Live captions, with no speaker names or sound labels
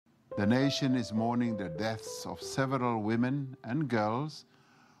The nation is mourning the deaths of several women and girls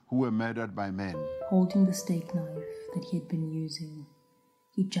who were murdered by men. Holding the steak knife that he had been using,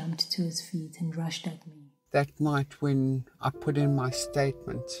 he jumped to his feet and rushed at me. That night when I put in my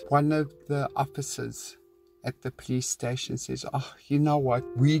statement, one of the officers at the police station says, "Oh, you know what?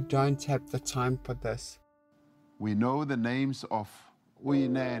 We don't have the time for this." We know the names of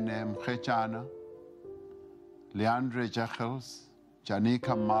Uyinene Mkhechana, Leandre Jechels,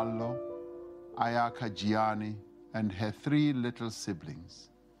 Janika Mallo, Ayaka Gianni, and her 3 little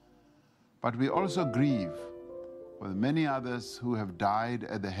siblings. But we also grieve for the many others who have died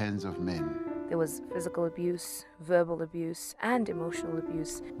at the hands of men. There was physical abuse, verbal abuse, and emotional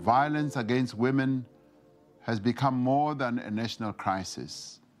abuse. Violence against women has become more than a national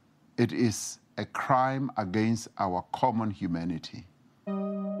crisis. It is a crime against our common humanity.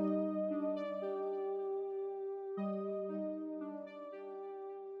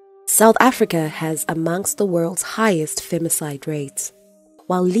 South Africa has amongst the world's highest femicide rates.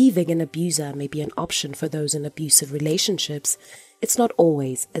 While leaving an abuser may be an option for those in abusive relationships, it's not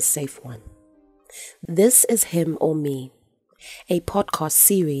always a safe one. This is Him or Me, a podcast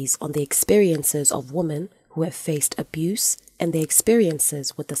series on the experiences of women who have faced abuse and their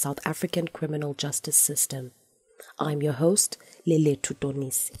experiences with the South African criminal justice system. I'm your host, Lele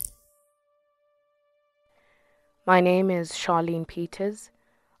Tutonisi. My name is Charlene Peters.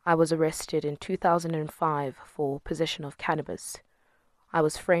 I was arrested in 2005 for possession of cannabis. I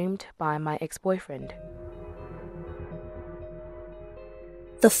was framed by my ex-boyfriend.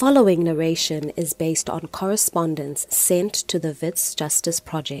 The following narration is based on correspondence sent to the Wits Justice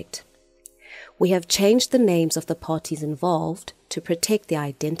Project. We have changed the names of the parties involved to protect their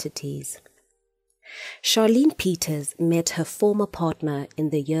identities. Charlene Peters met her former partner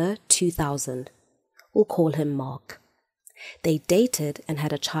in the year 2000. We'll call him Mark. They dated and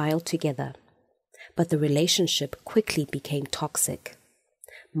had a child together, but the relationship quickly became toxic.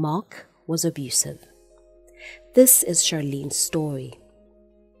 Mark was abusive. This is Charlene's story.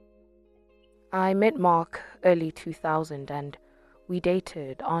 I met Mark early 2000 and we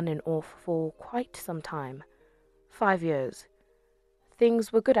dated on and off for quite some time, 5 years.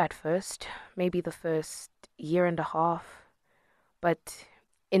 Things were good at first, maybe the first year and a half, but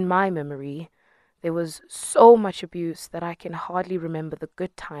in my memory, there was so much abuse that I can hardly remember the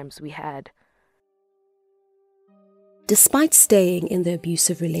good times we had. Despite staying in the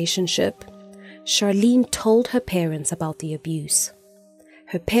abusive relationship, Charlene told her parents about the abuse.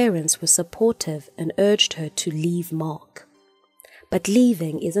 Her parents were supportive and urged her to leave Mark. But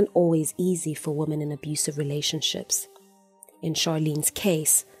leaving isn't always easy for women in abusive relationships. In Charlene's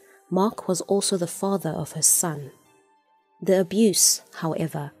case, Mark was also the father of her son. The abuse,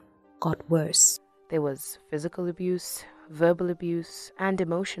 however, got worse. There was physical abuse, verbal abuse, and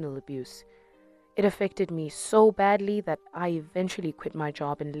emotional abuse. It affected me so badly that I eventually quit my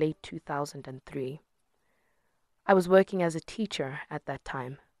job in late 2003. I was working as a teacher at that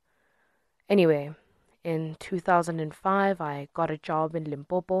time. Anyway, in 2005, I got a job in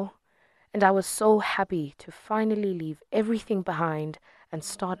Limpopo, and I was so happy to finally leave everything behind and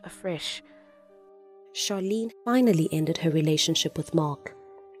start afresh. Charlene finally ended her relationship with Mark.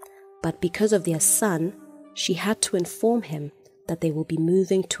 But because of their son, she had to inform him that they will be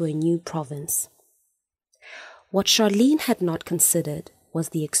moving to a new province. What Charlene had not considered was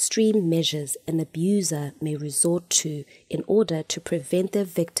the extreme measures an abuser may resort to in order to prevent their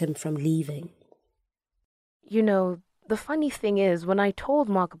victim from leaving. You know, the funny thing is, when I told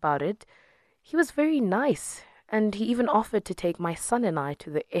Mark about it, he was very nice, and he even offered to take my son and I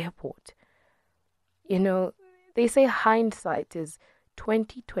to the airport. You know, they say hindsight is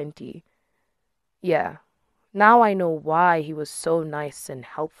 2020. Yeah, now I know why he was so nice and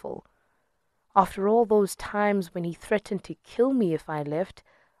helpful. After all those times when he threatened to kill me if I left,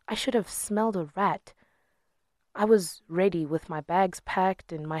 I should have smelled a rat. I was ready with my bags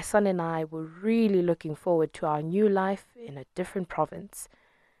packed, and my son and I were really looking forward to our new life in a different province.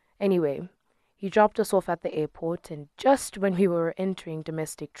 Anyway, he dropped us off at the airport, and just when we were entering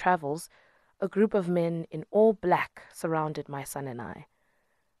domestic travels, a group of men in all black surrounded my son and I.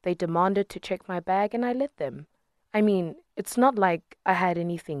 They demanded to check my bag, and I let them. I mean, it's not like I had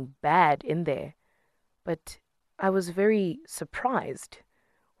anything bad in there, but I was very surprised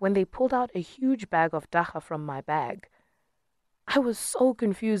when they pulled out a huge bag of dacha from my bag. I was so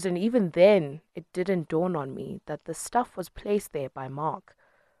confused, and even then, it didn't dawn on me that the stuff was placed there by Mark.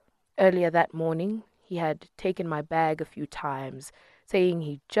 Earlier that morning, he had taken my bag a few times, saying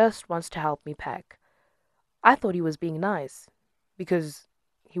he just wants to help me pack. I thought he was being nice, because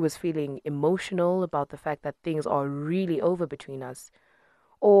he was feeling emotional about the fact that things are really over between us.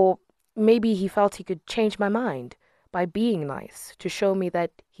 Or Maybe he felt he could change my mind by being nice to show me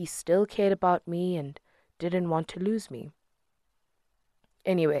that he still cared about me and didn't want to lose me.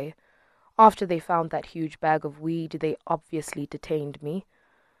 Anyway, after they found that huge bag of weed, they obviously detained me.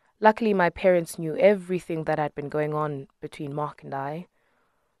 Luckily, my parents knew everything that had been going on between Mark and I,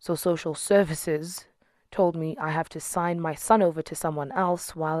 so social services told me I have to sign my son over to someone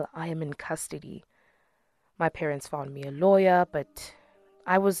else while I am in custody. My parents found me a lawyer, but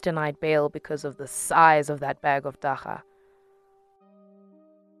I was denied bail because of the size of that bag of dacha.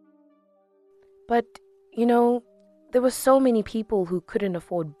 But, there were so many people who couldn't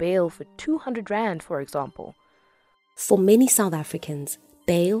afford bail for 200 rand, for example. For many South Africans,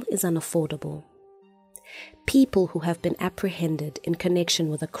 bail is unaffordable. People who have been apprehended in connection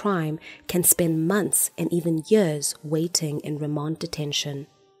with a crime can spend months and even years waiting in remand detention.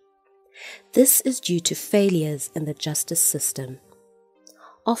 This is due to failures in the justice system.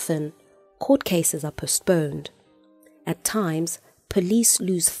 Often, court cases are postponed. At times, police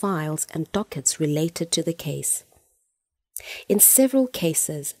lose files and dockets related to the case. In several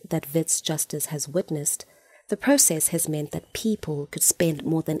cases that Wits Justice has witnessed, the process has meant that people could spend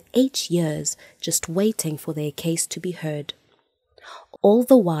more than 8 years just waiting for their case to be heard. All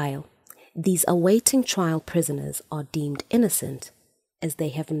the while, these awaiting trial prisoners are deemed innocent, as they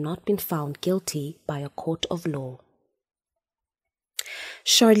have not been found guilty by a court of law.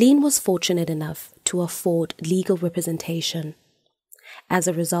 Charlene was fortunate enough to afford legal representation. As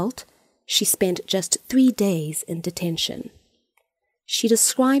a result, she spent just 3 days in detention. She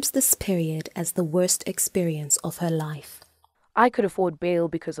describes this period as the worst experience of her life. I could afford bail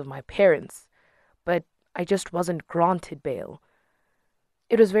because of my parents, but I just wasn't granted bail.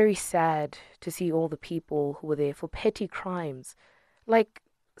 It was very sad to see all the people who were there for petty crimes, like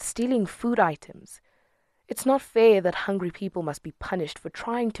stealing food items. It's not fair that hungry people must be punished for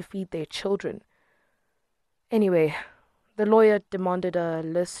trying to feed their children. Anyway, the lawyer demanded a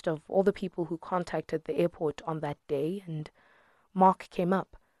list of all the people who contacted the airport on that day, and Mark came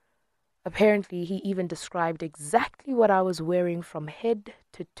up. Apparently, he even described exactly what I was wearing from head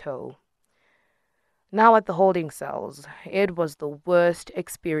to toe. Now at the holding cells, it was the worst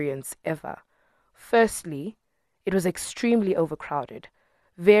experience ever. Firstly, it was extremely overcrowded,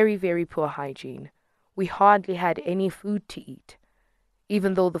 very, very poor hygiene. We hardly had any food to eat,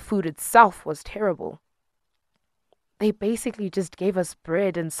 even though the food itself was terrible. They basically just gave us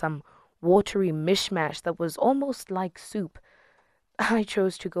bread and some watery mishmash that was almost like soup. I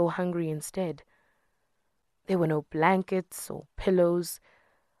chose to go hungry instead. There were no blankets or pillows.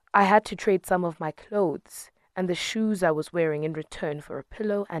 I had to trade some of my clothes and the shoes I was wearing in return for a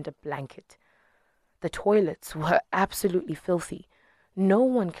pillow and a blanket. The toilets were absolutely filthy. No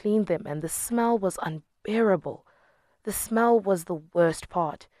one cleaned them, and the smell was unbearable. The smell was the worst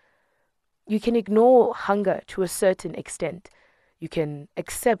part. You can ignore hunger to a certain extent. You can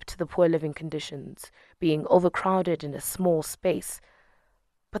accept the poor living conditions, being overcrowded in a small space.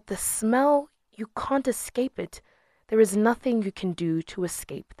 But the smell, you can't escape it. There is nothing you can do to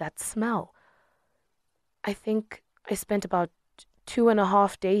escape that smell. I think I spent about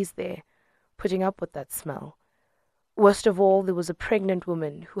 2.5 days there, putting up with that smell. Worst of all, there was a pregnant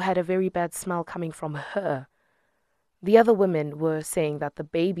woman who had a very bad smell coming from her. The other women were saying that the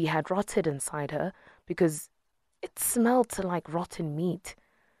baby had rotted inside her because it smelled like rotten meat.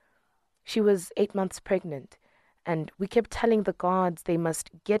 She was 8 months pregnant, and we kept telling the guards they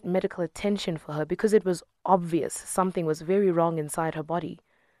must get medical attention for her because it was obvious something was very wrong inside her body.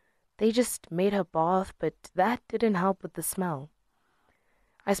 They just made her bath, but that didn't help with the smell.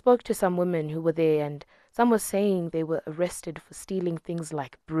 I spoke to some women who were there, and some were saying they were arrested for stealing things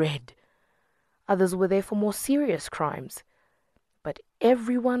like bread. Others were there for more serious crimes. But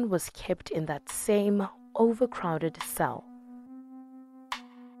everyone was kept in that same overcrowded cell.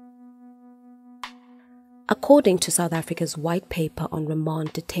 According to South Africa's White Paper on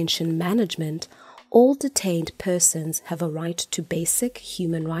Remand Detention Management, all detained persons have a right to basic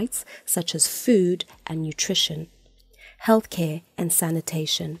human rights such as food and nutrition, healthcare and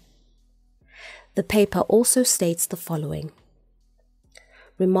sanitation. The paper also states the following: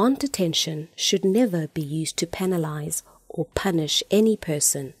 remand detention should never be used to penalize or punish any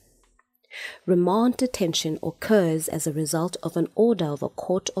person. Remand detention occurs as a result of an order of a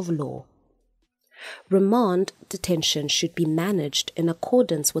court of law. Remand detention should be managed in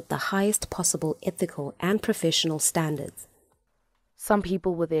accordance with the highest possible ethical and professional standards. Some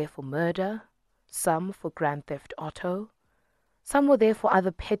people were there for murder, some for grand theft auto, some were there for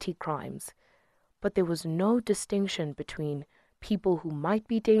other petty crimes, but there was no distinction between people who might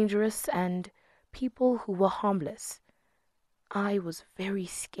be dangerous and people who were harmless. I was very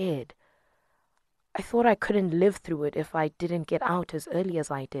scared I thought I couldn't live through it if I didn't get out as early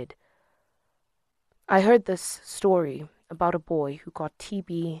as I did. I heard this story about a boy who got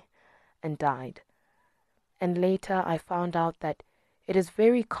TB and died. And later I found out that it is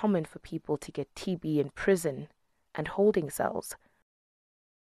very common for people to get TB in prison and holding cells.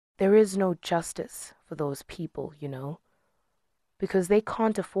 There is no justice for those people, because they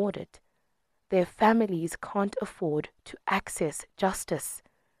can't afford it. Their families can't afford to access justice.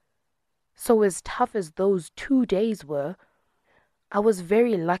 So as tough as those 2 days were, I was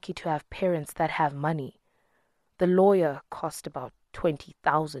very lucky to have parents that have money. The lawyer cost about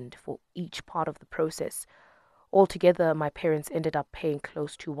 20,000 for each part of the process. Altogether, my parents ended up paying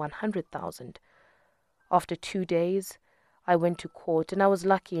close to 100,000. After 2 days, I went to court and I was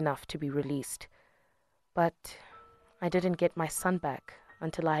lucky enough to be released. But I didn't get my son back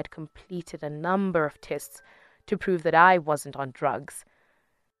until I had completed a number of tests to prove that I wasn't on drugs.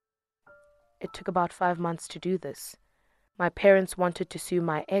 It took about 5 months to do this. My parents wanted to sue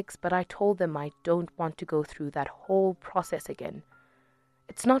my ex, but I told them I don't want to go through that whole process again.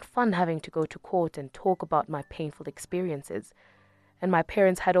 It's not fun having to go to court and talk about my painful experiences. And my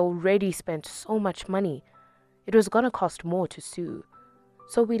parents had already spent so much money. It was going to cost more to sue.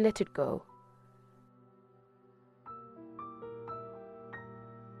 So we let it go.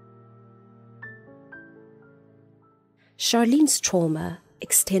 Charlene's trauma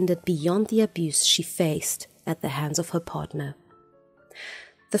extended beyond the abuse she faced at the hands of her partner.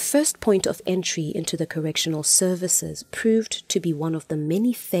 The first point of entry into the correctional services proved to be one of the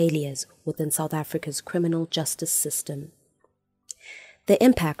many failures within South Africa's criminal justice system, the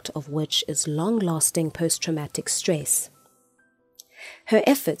impact of which is long-lasting post-traumatic stress. Her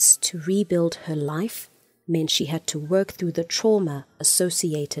efforts to rebuild her life meant she had to work through the trauma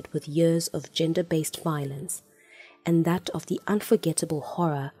associated with years of gender-based violence and that of the unforgettable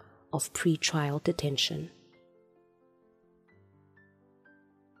horror of pre-trial detention.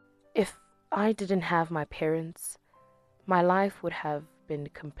 If I didn't have my parents, my life would have been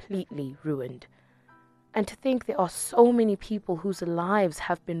completely ruined. And to think there are so many people whose lives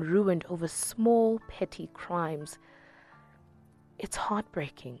have been ruined over small, petty crimes, it's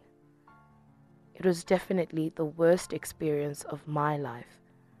heartbreaking. It was definitely the worst experience of my life.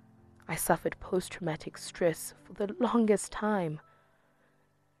 I suffered post-traumatic stress for the longest time.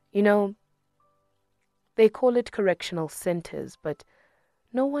 They call it correctional centers, but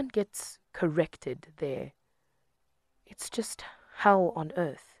no one gets corrected there. It's just hell on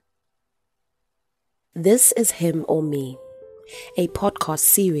earth. This is Him or Me, a podcast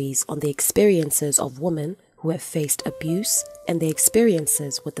series on the experiences of women who have faced abuse and their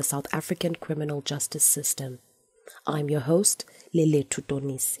experiences with the South African criminal justice system. I'm your host, Lele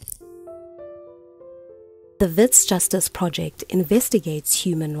Tutonisi. The Wits Justice Project investigates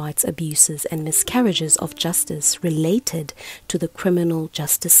human rights abuses and miscarriages of justice related to the criminal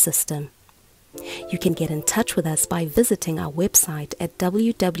justice system. You can get in touch with us by visiting our website at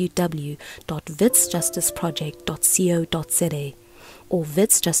www.witsjusticeproject.co.za or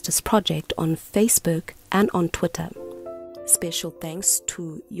Wits Justice Project on Facebook and on Twitter. Special thanks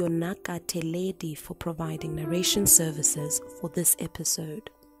to Yonaka Teledi for providing narration services for this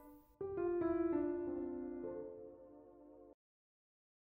episode.